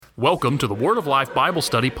Welcome to the Word of Life Bible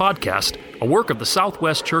Study Podcast, a work of the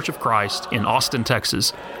Southwest Church of Christ in Austin,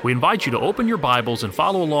 Texas. We invite you to open your Bibles and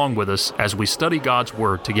follow along with us as we study God's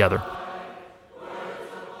Word together.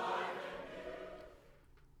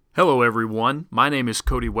 Hello everyone, my name is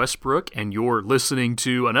Cody Westbrook, and you're listening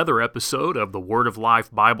to another episode of the Word of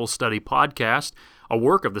Life Bible Study Podcast, a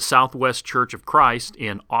work of the Southwest Church of Christ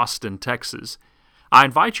in Austin, Texas. I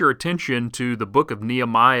invite your attention to the book of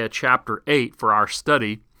Nehemiah chapter 8 for our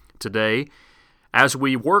study today. As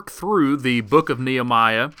we work through the book of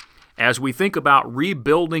Nehemiah, as we think about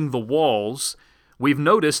rebuilding the walls, we've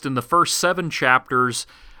noticed in the first 7 chapters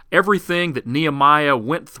everything that Nehemiah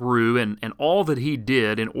went through and all that he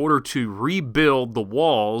did in order to rebuild the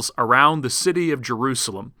walls around the city of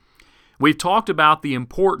Jerusalem. We've talked about the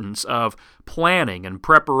importance of planning and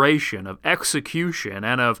preparation, of execution,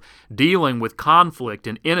 and of dealing with conflict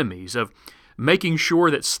and enemies, of making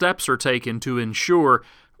sure that steps are taken to ensure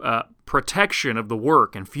protection of the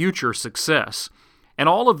work and future success. And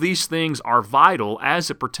all of these things are vital as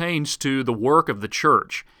it pertains to the work of the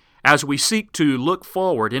church, as we seek to look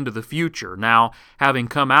forward into the future, now having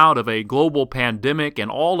come out of a global pandemic and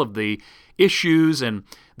all of the issues and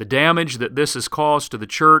the damage that this has caused to the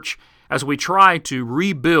church. As we try to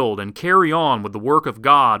rebuild and carry on with the work of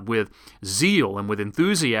God with zeal and with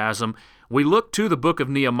enthusiasm, we look to the book of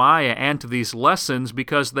Nehemiah and to these lessons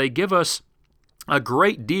because they give us a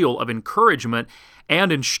great deal of encouragement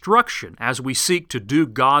and instruction as we seek to do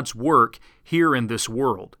God's work here in this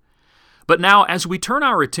world. But now, as we turn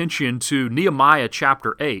our attention to Nehemiah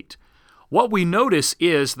chapter 8, what we notice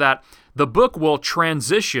is that the book will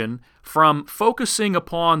transition from focusing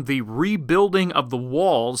upon the rebuilding of the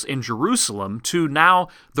walls in Jerusalem to now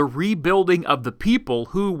the rebuilding of the people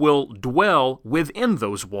who will dwell within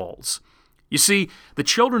those walls. You see, the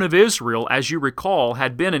children of Israel, as you recall,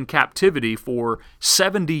 had been in captivity for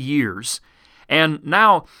 70 years, and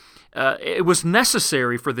now it was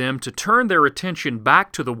necessary for them to turn their attention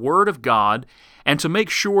back to the Word of God and to make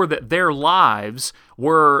sure that their lives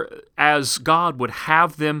were as God would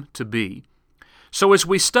have them to be. So as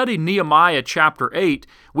we study Nehemiah chapter 8,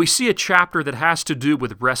 we see a chapter that has to do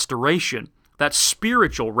with restoration. That's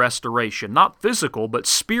spiritual restoration, not physical, but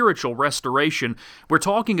spiritual restoration. We're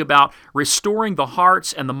talking about restoring the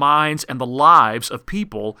hearts and the minds and the lives of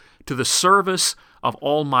people to the service of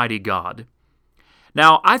Almighty God.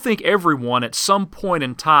 Now, I think everyone at some point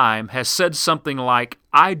in time has said something like,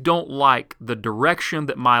 "I don't like the direction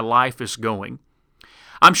that my life is going."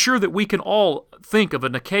 I'm sure that we can all think of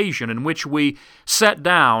an occasion in which we sat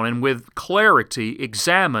down and with clarity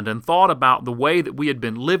examined and thought about the way that we had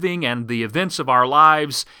been living and the events of our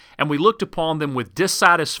lives, and we looked upon them with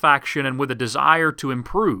dissatisfaction and with a desire to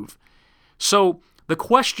improve. So the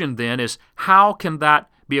question then is, how can that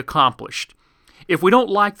be accomplished? If we don't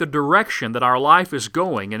like the direction that our life is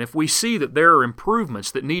going, and if we see that there are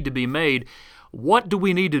improvements that need to be made, what do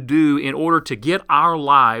we need to do in order to get our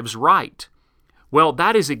lives right? Well,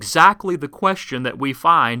 that is exactly the question that we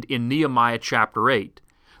find in Nehemiah chapter 8.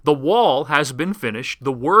 The wall has been finished,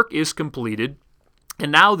 the work is completed,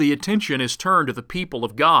 and now the attention is turned to the people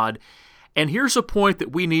of God. And here's a point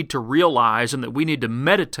that we need to realize and that we need to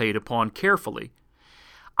meditate upon carefully.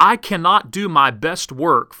 I cannot do my best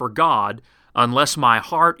work for God unless my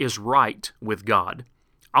heart is right with God.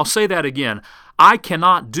 I'll say that again. I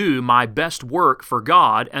cannot do my best work for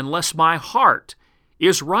God unless my heart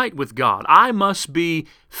is right with God. I must be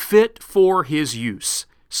fit for His use.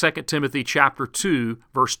 2 Timothy chapter 2,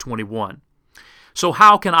 verse 21. So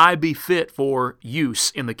how can I be fit for use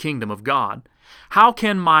in the kingdom of God? How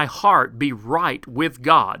can my heart be right with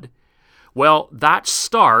God? Well, that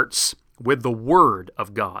starts with the Word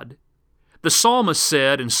of God. The psalmist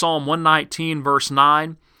said in Psalm 119, verse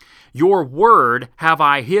 9, "Your word have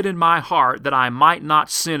I hid in my heart that I might not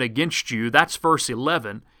sin against you." That's verse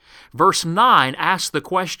 11. Verse 9 asks the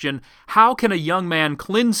question, how can a young man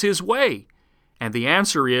cleanse his way? And the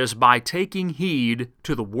answer is by taking heed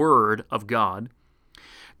to the Word of God.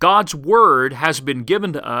 God's Word has been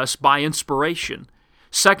given to us by inspiration.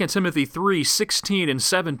 2 Timothy 3, 16 and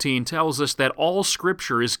 17 tells us that all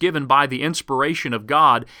Scripture is given by the inspiration of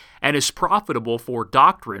God and is profitable for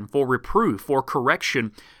doctrine, for reproof, for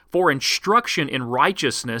correction, for instruction in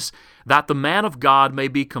righteousness, that the man of God may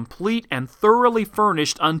be complete and thoroughly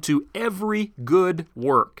furnished unto every good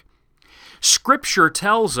work. Scripture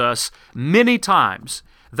tells us many times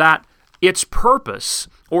that its purpose,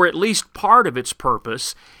 or at least part of its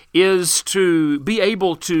purpose, is to be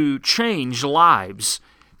able to change lives.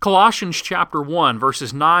 Colossians chapter 1,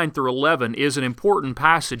 verses 9 through 11 is an important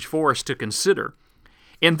passage for us to consider.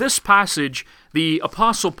 In this passage, the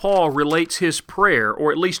Apostle Paul relates his prayer,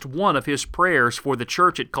 or at least one of his prayers for the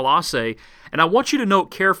church at Colossae, and I want you to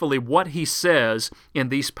note carefully what he says in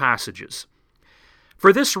these passages.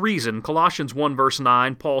 For this reason, Colossians 1 verse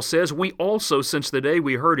 9, Paul says, "We also, since the day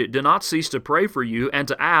we heard it, do not cease to pray for you and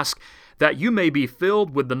to ask that you may be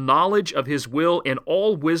filled with the knowledge of His will in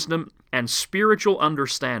all wisdom and spiritual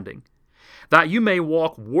understanding, that you may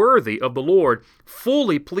walk worthy of the Lord,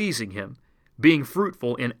 fully pleasing Him, being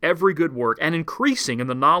fruitful in every good work, and increasing in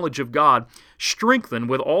the knowledge of God, strengthened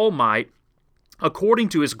with all might, according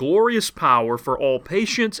to His glorious power, for all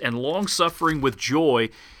patience and long-suffering with joy,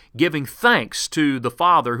 giving thanks to the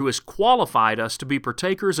Father who has qualified us to be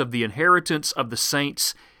partakers of the inheritance of the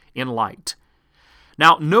saints in light."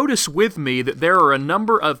 Now, notice with me that there are a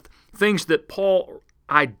number of things that Paul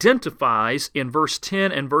identifies in verse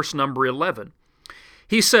 10 and verse number 11.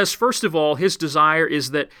 He says, first of all, his desire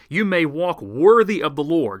is that you may walk worthy of the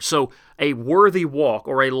Lord. So a worthy walk,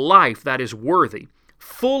 or a life that is worthy,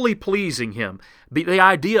 fully pleasing Him. The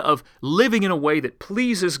idea of living in a way that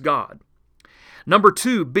pleases God. Number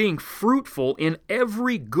two, being fruitful in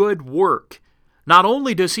every good work. Not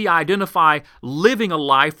only does he identify living a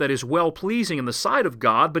life that is well-pleasing in the sight of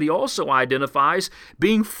God, but he also identifies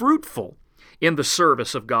being fruitful in the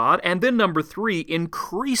service of God. And then number three,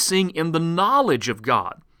 increasing in the knowledge of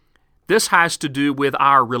God. This has to do with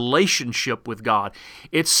our relationship with God.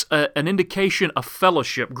 It's an indication of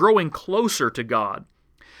fellowship, growing closer to God.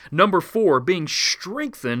 Number four, being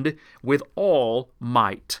strengthened with all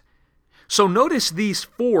might. So notice these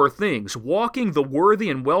four things: walking the worthy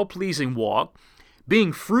and well-pleasing walk,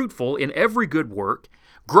 being fruitful in every good work,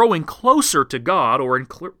 growing closer to God, or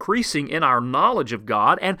increasing in our knowledge of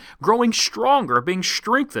God, and growing stronger, being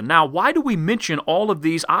strengthened. Now, why do we mention all of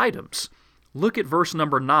these items? Look at verse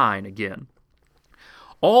number 9 again.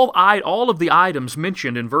 All of the items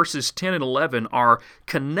mentioned in verses 10 and 11 are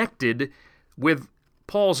connected with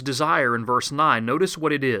Paul's desire in verse 9. Notice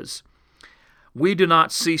what it is. "We do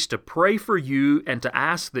not cease to pray for you and to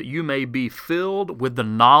ask that you may be filled with the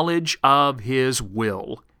knowledge of His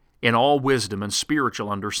will in all wisdom and spiritual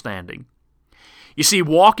understanding." You see,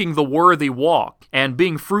 walking the worthy walk and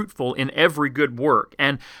being fruitful in every good work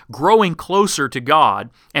and growing closer to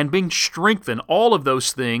God and being strengthened, all of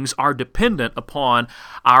those things are dependent upon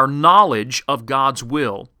our knowledge of God's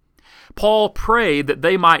will. Paul prayed that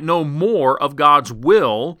they might know more of God's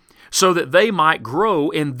will so that they might grow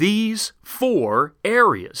in these four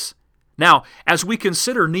areas. Now, as we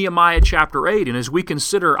consider Nehemiah chapter 8, and as we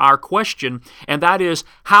consider our question, and that is,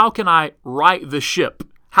 how can I right the ship?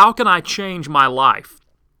 How can I change my life?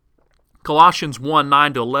 Colossians 1,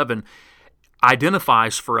 9 to 11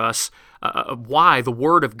 identifies for us why the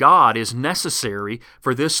Word of God is necessary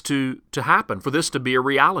for this to happen, for this to be a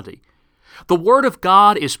reality. The Word of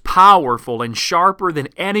God is powerful and sharper than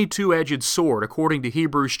any two-edged sword, according to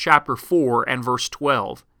Hebrews chapter 4 and verse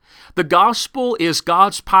 12. The gospel is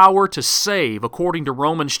God's power to save, according to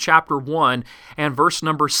Romans chapter 1 and verse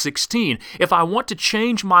number 16. If I want to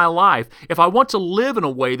change my life, if I want to live in a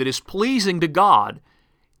way that is pleasing to God,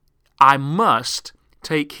 I must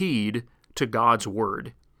take heed to God's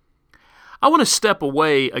Word. I want to step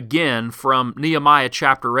away again from Nehemiah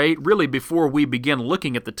chapter 8. Really, before we begin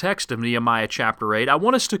looking at the text of Nehemiah chapter 8, I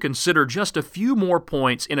want us to consider just a few more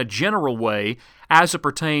points in a general way as it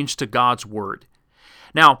pertains to God's Word.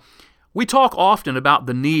 Now, we talk often about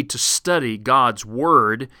the need to study God's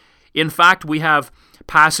Word. In fact, we have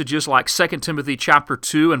passages like 2 Timothy chapter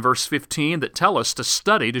 2 and verse 15 that tell us to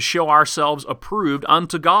study to show ourselves approved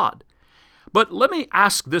unto God. But let me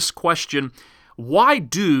ask this question: why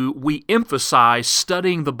do we emphasize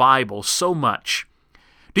studying the Bible so much?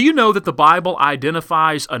 Do you know that the Bible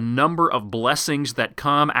identifies a number of blessings that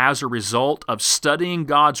come as a result of studying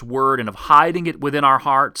God's Word and of hiding it within our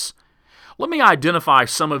hearts? Let me identify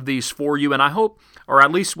some of these for you, and I hope, or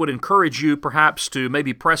at least would encourage you perhaps to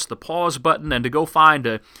maybe press the pause button and to go find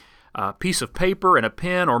a piece of paper and a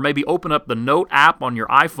pen, or maybe open up the Note app on your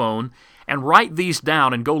iPhone and write these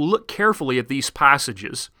down and go look carefully at these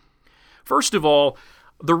passages. First of all,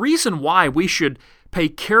 the reason why we should pay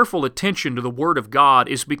careful attention to the Word of God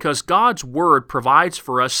is because God's Word provides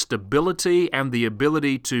for us stability and the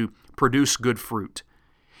ability to produce good fruit.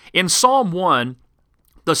 In Psalm 1,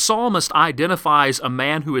 the psalmist identifies a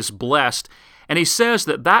man who is blessed, and he says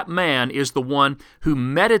that that man is the one who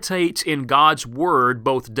meditates in God's Word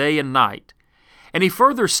both day and night. And he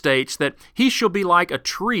further states that he shall be like a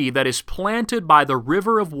tree that is planted by the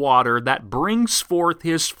river of water that brings forth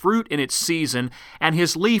his fruit in its season, and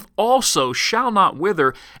his leaf also shall not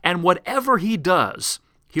wither, and whatever he does,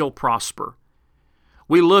 he'll prosper.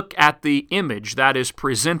 We look at the image that is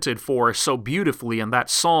presented for us so beautifully in that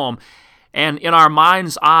psalm, and in our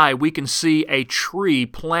mind's eye, we can see a tree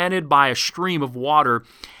planted by a stream of water,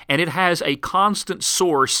 and it has a constant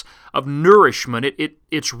source of nourishment.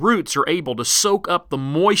 Its roots are able to soak up the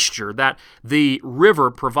moisture that the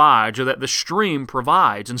river provides, or that the stream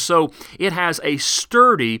provides. And so it has a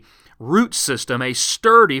sturdy root system, a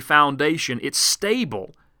sturdy foundation. It's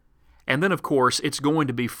stable. And then, of course, it's going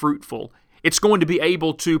to be fruitful. It's going to be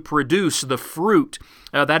able to produce the fruit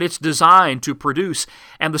that it's designed to produce.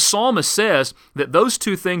 And the psalmist says that those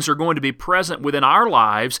two things are going to be present within our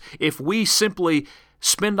lives if we simply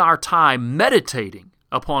spend our time meditating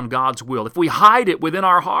upon God's will, if we hide it within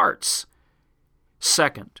our hearts.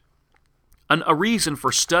 Second, a reason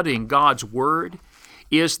for studying God's Word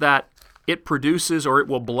is that it produces, or it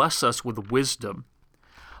will bless us with wisdom.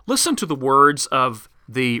 Listen to the words of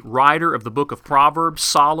the writer of the book of Proverbs,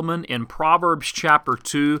 Solomon, in Proverbs chapter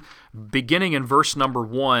 2, beginning in verse number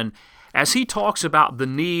 1, as he talks about the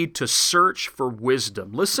need to search for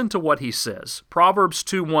wisdom. Listen to what he says. Proverbs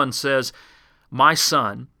 2:1 says, "My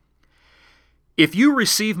son, if you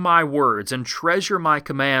receive my words and treasure my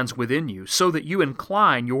commands within you, so that you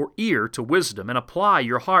incline your ear to wisdom and apply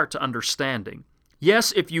your heart to understanding.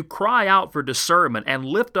 Yes, if you cry out for discernment and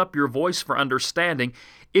lift up your voice for understanding,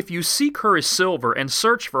 if you seek her as silver and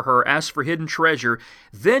search for her as for hidden treasure,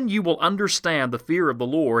 then you will understand the fear of the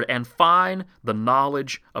Lord and find the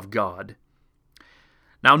knowledge of God."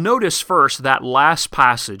 Now notice first that last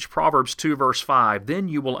passage, Proverbs 2 verse 5, "Then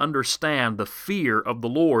you will understand the fear of the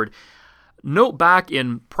Lord." Note back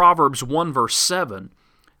in Proverbs 1 verse 7,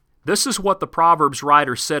 this is what the Proverbs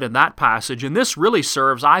writer said in that passage, and this really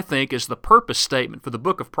serves, I think, as the purpose statement for the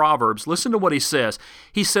book of Proverbs. Listen to what he says.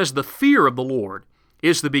 He says, "The fear of the Lord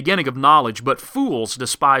is the beginning of knowledge, but fools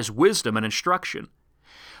despise wisdom and instruction."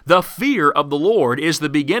 The fear of the Lord is the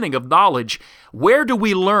beginning of knowledge. Where do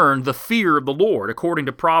we learn the fear of the Lord? According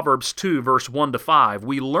to Proverbs 2, verse 1 to 5,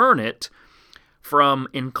 we learn it from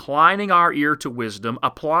inclining our ear to wisdom,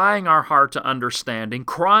 applying our heart to understanding,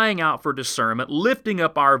 crying out for discernment, lifting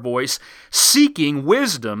up our voice, seeking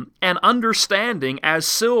wisdom and understanding as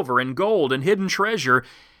silver and gold and hidden treasure.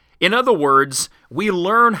 In other words, we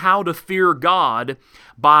learn how to fear God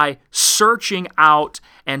by searching out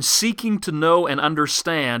and seeking to know and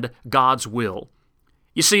understand God's will.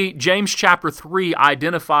 You see, James chapter 3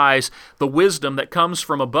 identifies the wisdom that comes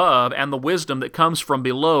from above and the wisdom that comes from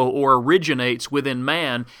below, or originates within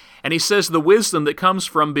man. And he says the wisdom that comes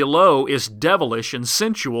from below is devilish and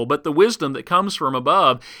sensual, but the wisdom that comes from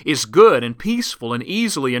above is good and peaceful and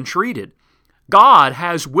easily entreated. God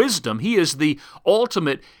has wisdom. He is the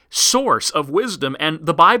ultimate source of wisdom, and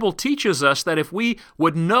the Bible teaches us that if we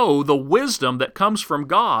would know the wisdom that comes from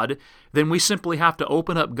God, then we simply have to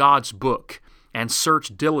open up God's book and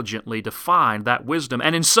search diligently to find that wisdom.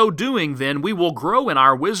 And in so doing, then, we will grow in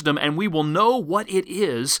our wisdom and we will know what it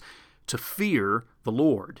is to fear the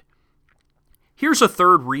Lord. Here's a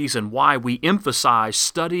third reason why we emphasize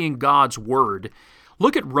studying God's Word.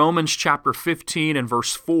 Look at Romans chapter 15 and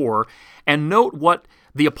verse 4 and note what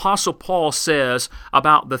the Apostle Paul says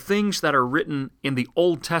about the things that are written in the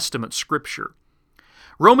Old Testament Scripture.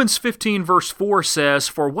 Romans 15 verse 4 says,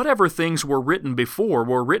 "For whatever things were written before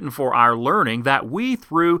were written for our learning, that we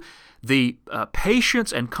through the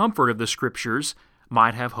patience and comfort of the Scriptures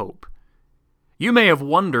might have hope." You may have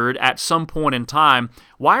wondered at some point in time,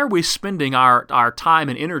 why are we spending our time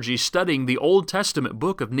and energy studying the Old Testament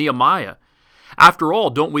book of Nehemiah? After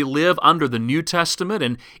all, don't we live under the New Testament,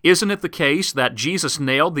 and isn't it the case that Jesus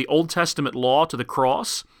nailed the Old Testament law to the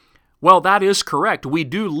cross? Well, that is correct. We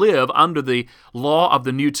do live under the law of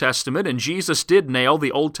the New Testament, and Jesus did nail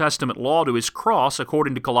the Old Testament law to his cross,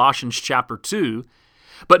 according to Colossians chapter 2.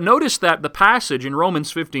 But notice that the passage in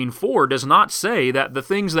Romans 15:4 does not say that the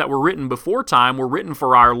things that were written before time were written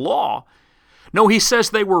for our law. No, he says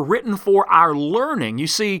they were written for our learning. You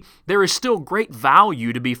see, there is still great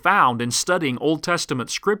value to be found in studying Old Testament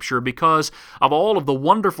Scripture because of all of the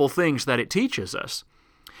wonderful things that it teaches us.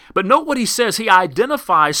 But note what he says. He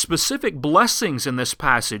identifies specific blessings in this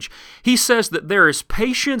passage. He says that there is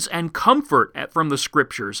patience and comfort from the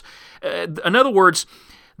Scriptures. In other words,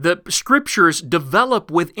 the Scriptures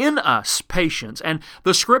develop within us patience, and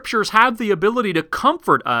the Scriptures have the ability to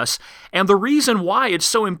comfort us. And the reason why it's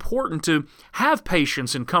so important to have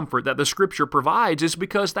patience and comfort that the Scripture provides is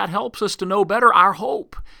because that helps us to know better our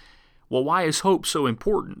hope. Well, why is hope so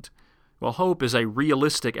important? Well, hope is a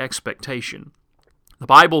realistic expectation. The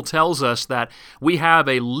Bible tells us that we have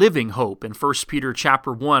a living hope in 1 Peter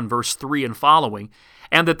chapter 1, verse 3 and following,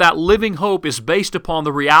 and that living hope is based upon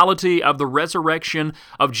the reality of the resurrection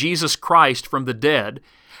of Jesus Christ from the dead,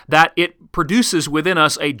 that it produces within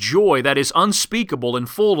us a joy that is unspeakable and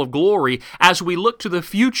full of glory as we look to the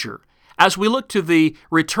future, as we look to the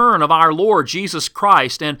return of our Lord Jesus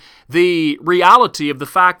Christ and the reality of the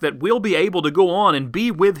fact that we'll be able to go on and be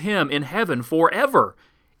with Him in heaven forever.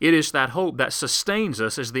 It is that hope that sustains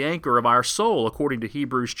us as the anchor of our soul, according to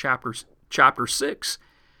Hebrews chapter 6.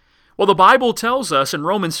 Well, the Bible tells us in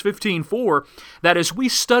Romans 15:4 that as we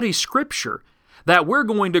study Scripture, that we're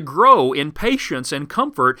going to grow in patience and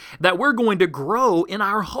comfort, that we're going to grow in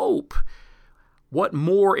our hope. What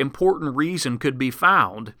more important reason could be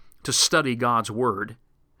found to study God's Word?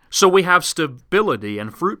 So we have stability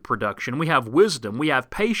and fruit production, we have wisdom, we have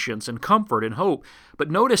patience and comfort and hope. But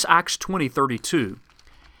notice Acts 20:32.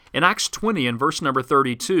 In Acts 20 and verse number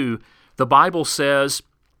 32, the Bible says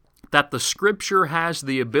that the Scripture has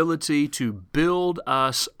the ability to build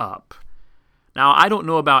us up. Now, I don't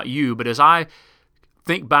know about you, but as I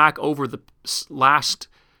think back over the last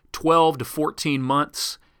 12 to 14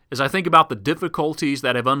 months, as I think about the difficulties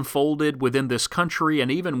that have unfolded within this country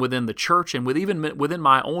and even within the church and even within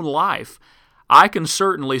my own life, I can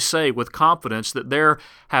certainly say with confidence that there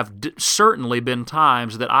have certainly been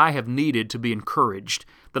times that I have needed to be encouraged,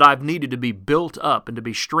 that I've needed to be built up and to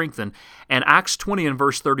be strengthened. And Acts 20 and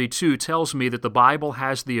verse 32 tells me that the Bible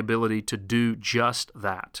has the ability to do just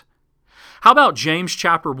that. How about James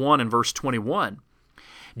chapter 1 and verse 21?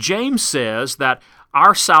 James says that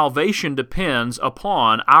our salvation depends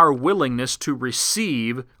upon our willingness to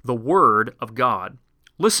receive the Word of God.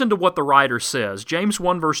 Listen to what the writer says. James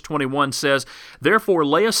 1 verse 21 says, "Therefore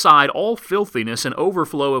lay aside all filthiness and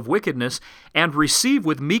overflow of wickedness, and receive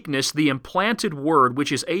with meekness the implanted word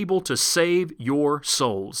which is able to save your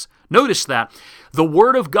souls." Notice that. The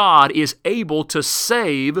Word of God is able to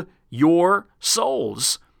save your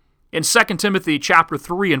souls. In 2 Timothy chapter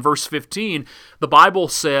 3 and verse 15, the Bible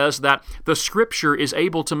says that the Scripture is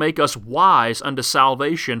able to make us wise unto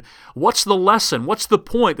salvation. What's the lesson? What's the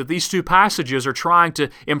point that these two passages are trying to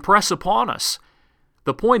impress upon us?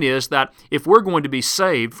 The point is that if we're going to be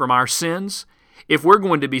saved from our sins, if we're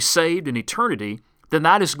going to be saved in eternity, then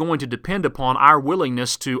that is going to depend upon our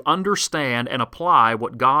willingness to understand and apply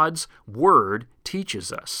what God's Word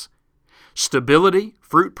teaches us. Stability,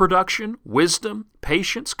 fruit production, wisdom,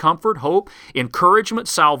 patience, comfort, hope, encouragement,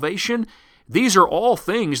 salvation, these are all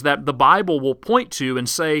things that the Bible will point to and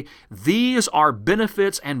say, these are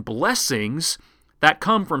benefits and blessings that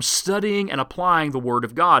come from studying and applying the Word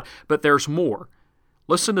of God. But there's more.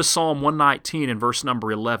 Listen to Psalm 119 and verse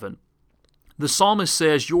number 11. The psalmist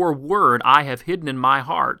says, "Your word I have hidden in my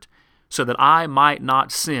heart, so that I might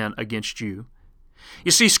not sin against you."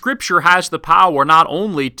 You see, Scripture has the power not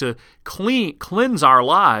only to cleanse our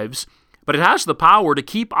lives, but it has the power to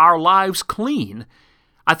keep our lives clean.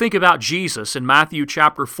 I think about Jesus in Matthew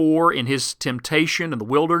chapter 4 in His temptation in the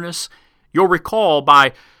wilderness. You'll recall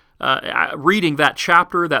by reading that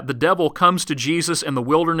chapter that the devil comes to Jesus in the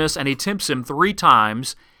wilderness and he tempts Him 3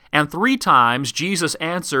 times, and 3 times Jesus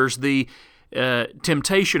answers the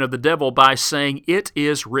temptation of the devil by saying, "It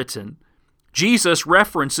is written." Jesus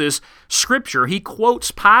references Scripture. He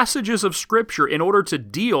quotes passages of Scripture in order to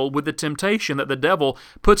deal with the temptation that the devil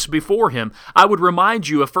puts before him. I would remind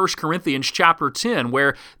you of 1 Corinthians chapter 10,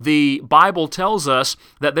 where the Bible tells us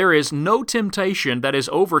that there is no temptation that is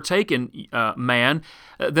overtaken man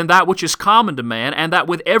than that which is common to man, and that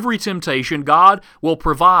with every temptation God will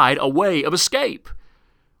provide a way of escape.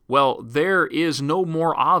 Well, there is no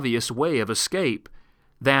more obvious way of escape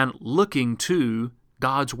than looking to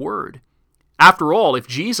God's Word. After all, if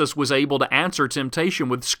Jesus was able to answer temptation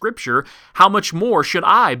with Scripture, how much more should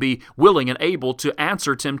I be willing and able to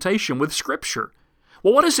answer temptation with Scripture?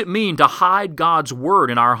 Well, what does it mean to hide God's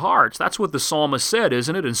Word in our hearts? That's what the psalmist said,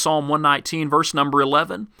 isn't it, in Psalm 119, verse number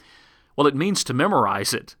 11? Well, it means to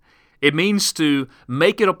memorize it. It means to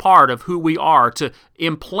make it a part of who we are, to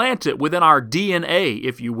implant it within our DNA,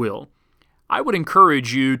 if you will. I would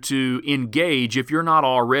encourage you to engage, if you're not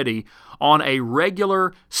already, on a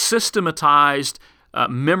regular, systematized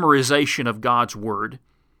memorization of God's Word.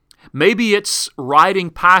 Maybe it's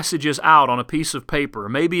writing passages out on a piece of paper.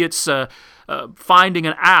 Maybe it's finding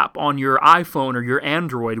an app on your iPhone or your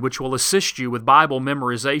Android which will assist you with Bible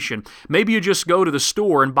memorization. Maybe you just go to the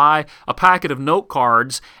store and buy a packet of note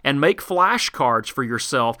cards and make flashcards for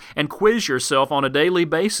yourself and quiz yourself on a daily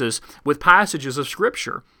basis with passages of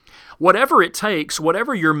Scripture. Whatever it takes,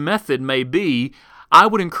 whatever your method may be, I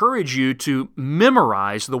would encourage you to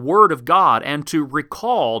memorize the Word of God and to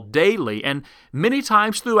recall daily and many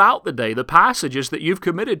times throughout the day the passages that you've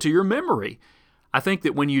committed to your memory. I think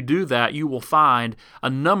that when you do that, you will find a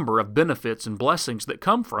number of benefits and blessings that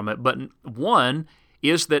come from it, but one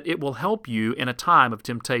is that it will help you in a time of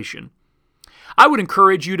temptation. I would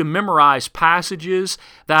encourage you to memorize passages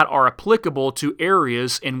that are applicable to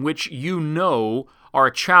areas in which you know are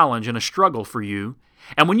a challenge and a struggle for you.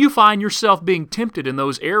 And when you find yourself being tempted in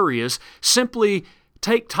those areas, simply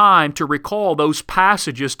take time to recall those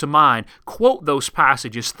passages to mind, quote those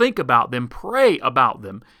passages, think about them, pray about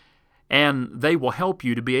them, and they will help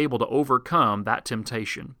you to be able to overcome that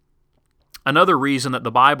temptation. Another reason that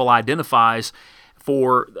the Bible identifies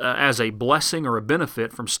as a blessing or a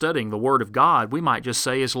benefit from studying the Word of God, we might just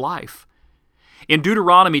say, is life. In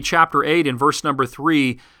Deuteronomy chapter 8 and verse number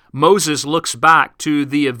 3, Moses looks back to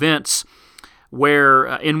the events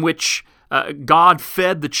in which God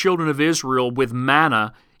fed the children of Israel with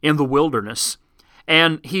manna in the wilderness.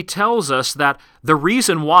 And he tells us that the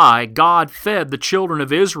reason why God fed the children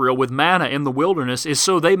of Israel with manna in the wilderness is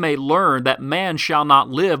so they may learn that man shall not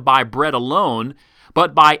live by bread alone,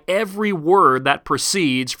 but by every word that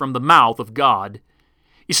proceeds from the mouth of God.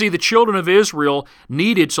 You see, the children of Israel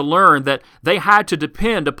needed to learn that they had to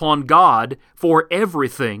depend upon God for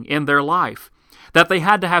everything in their life, that they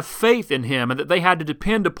had to have faith in Him, and that they had to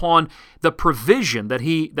depend upon the provision that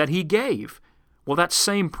He gave. Well, that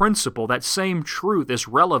same principle, that same truth is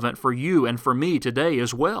relevant for you and for me today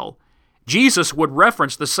as well. Jesus would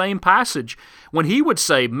reference the same passage when He would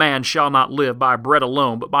say, "Man shall not live by bread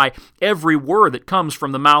alone, but by every word that comes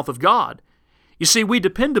from the mouth of God." You see, we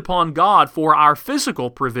depend upon God for our physical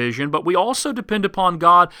provision, but we also depend upon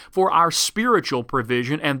God for our spiritual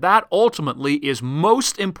provision, and that ultimately is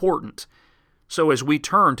most important. So as we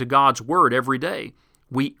turn to God's Word every day,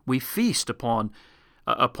 we feast upon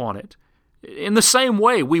it. In the same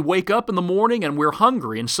way, we wake up in the morning and we're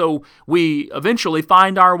hungry, and so we eventually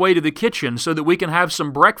find our way to the kitchen so that we can have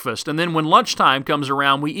some breakfast. And then when lunchtime comes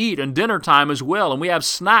around, we eat, and dinner time as well, and we have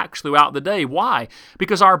snacks throughout the day. Why?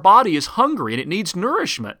 Because our body is hungry and it needs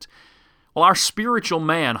nourishment. Well, our spiritual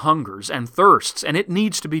man hungers and thirsts, and it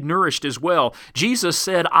needs to be nourished as well. Jesus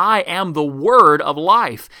said, "I am the word of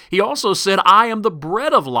life." He also said, "I am the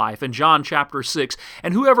bread of life" in John chapter 6.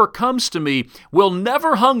 "And whoever comes to me will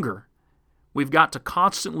never hunger." We've got to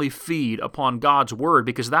constantly feed upon God's Word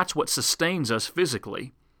because that's what sustains us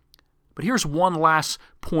physically. But here's one last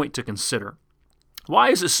point to consider. Why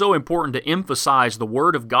is it so important to emphasize the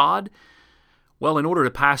Word of God? Well, in order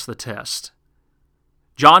to pass the test.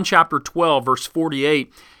 John chapter 12, verse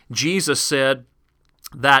 48, Jesus said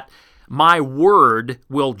that my Word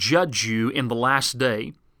will judge you in the last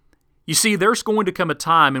day. You see, there's going to come a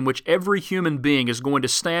time in which every human being is going to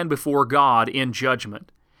stand before God in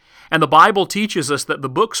judgment. And the Bible teaches us that the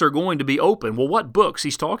books are going to be open. Well, what books?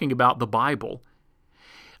 He's talking about the Bible.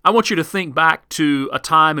 I want you to think back to a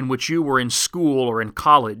time in which you were in school or in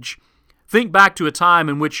college. Think back to a time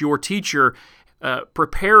in which your teacher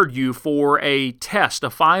prepared you for a test, a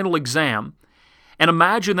final exam. And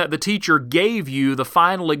imagine that the teacher gave you the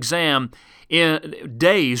final exam in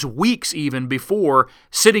days, weeks even, before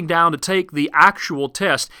sitting down to take the actual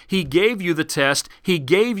test. He gave you the test, He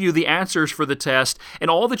gave you the answers for the test,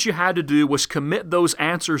 and all that you had to do was commit those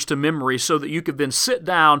answers to memory so that you could then sit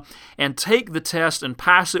down and take the test and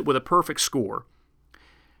pass it with a perfect score.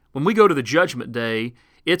 When we go to the judgment day,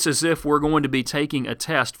 it's as if we're going to be taking a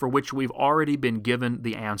test for which we've already been given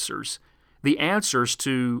the answers. The answers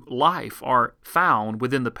to life are found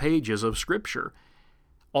within the pages of Scripture.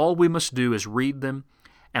 All we must do is read them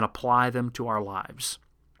and apply them to our lives.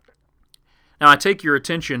 Now, I take your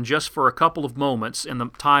attention just for a couple of moments in the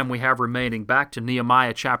time we have remaining back to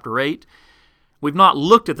Nehemiah chapter 8. We've not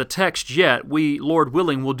looked at the text yet. We, Lord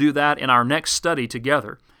willing, will do that in our next study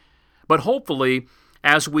together. But hopefully,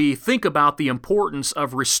 as we think about the importance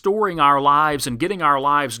of restoring our lives and getting our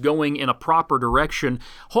lives going in a proper direction,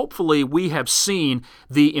 hopefully we have seen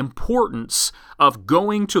the importance of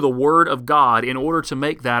going to the Word of God in order to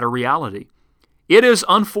make that a reality. It is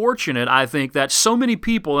unfortunate, I think, that so many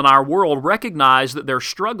people in our world recognize that they're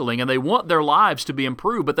struggling and they want their lives to be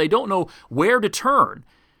improved, but they don't know where to turn.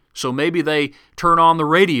 So maybe they turn on the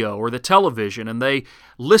radio or the television and they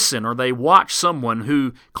listen or they watch someone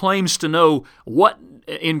who claims to know what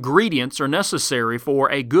ingredients are necessary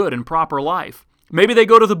for a good and proper life. Maybe they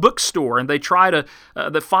go to the bookstore and they try to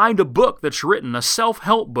find a book that's written, a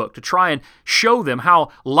self-help book, to try and show them how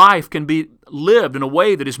life can be lived in a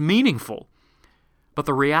way that is meaningful. But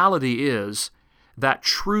the reality is that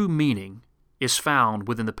true meaning is found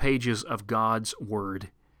within the pages of God's Word.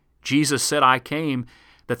 Jesus said, I came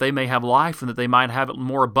that they may have life and that they might have it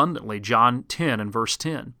more abundantly, John 10 and verse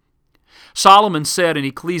 10. Solomon said in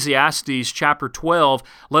Ecclesiastes chapter 12,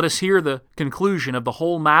 let us hear the conclusion of the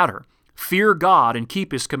whole matter. Fear God and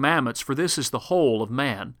keep His commandments, for this is the whole of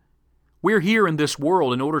man. We're here in this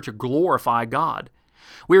world in order to glorify God.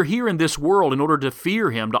 We're here in this world in order to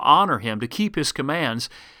fear Him, to honor Him, to keep His commands.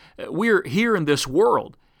 We're here in this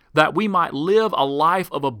world that we might live a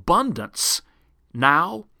life of abundance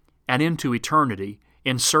now and into eternity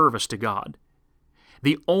in service to God.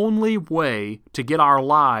 The only way to get our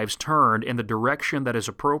lives turned in the direction that is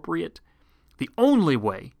appropriate, the only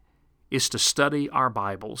way is to study our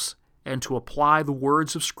Bibles and to apply the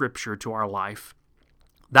words of Scripture to our life.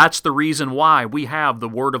 That's the reason why we have the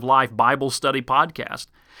Word of Life Bible Study Podcast.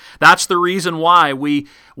 That's the reason why we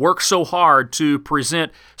work so hard to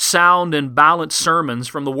present sound and balanced sermons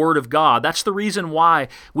from the Word of God. That's the reason why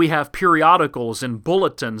we have periodicals and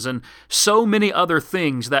bulletins and so many other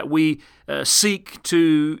things that we seek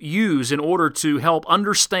to use in order to help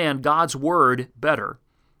understand God's Word better.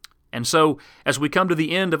 And so, as we come to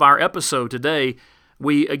the end of our episode today,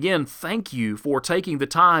 we again thank you for taking the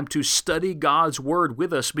time to study God's Word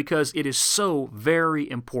with us because it is so very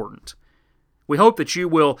important. We hope that you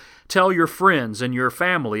will tell your friends and your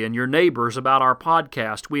family and your neighbors about our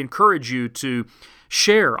podcast. We encourage you to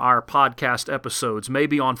share our podcast episodes,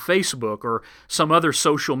 maybe on Facebook or some other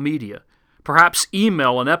social media. Perhaps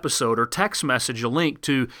email an episode or text message a link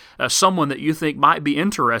to someone that you think might be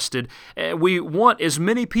interested. We want as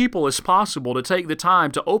many people as possible to take the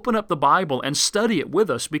time to open up the Bible and study it with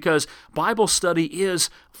us because Bible study is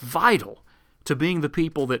vital to being the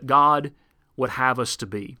people that God would have us to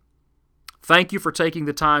be. Thank you for taking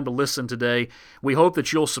the time to listen today. We hope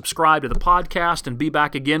that you'll subscribe to the podcast and be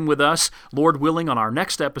back again with us, Lord willing, on our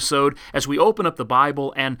next episode as we open up the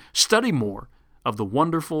Bible and study more of the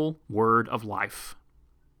wonderful Word of Life.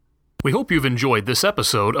 We hope you've enjoyed this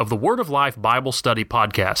episode of the Word of Life Bible Study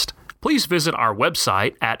Podcast. Please visit our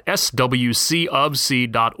website at swcofc.org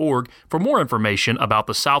for more information about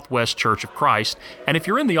the Southwest Church of Christ, and if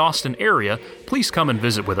you're in the Austin area, please come and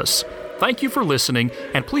visit with us. Thank you for listening,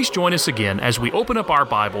 and please join us again as we open up our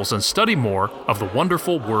Bibles and study more of the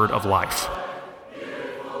wonderful Word of Life.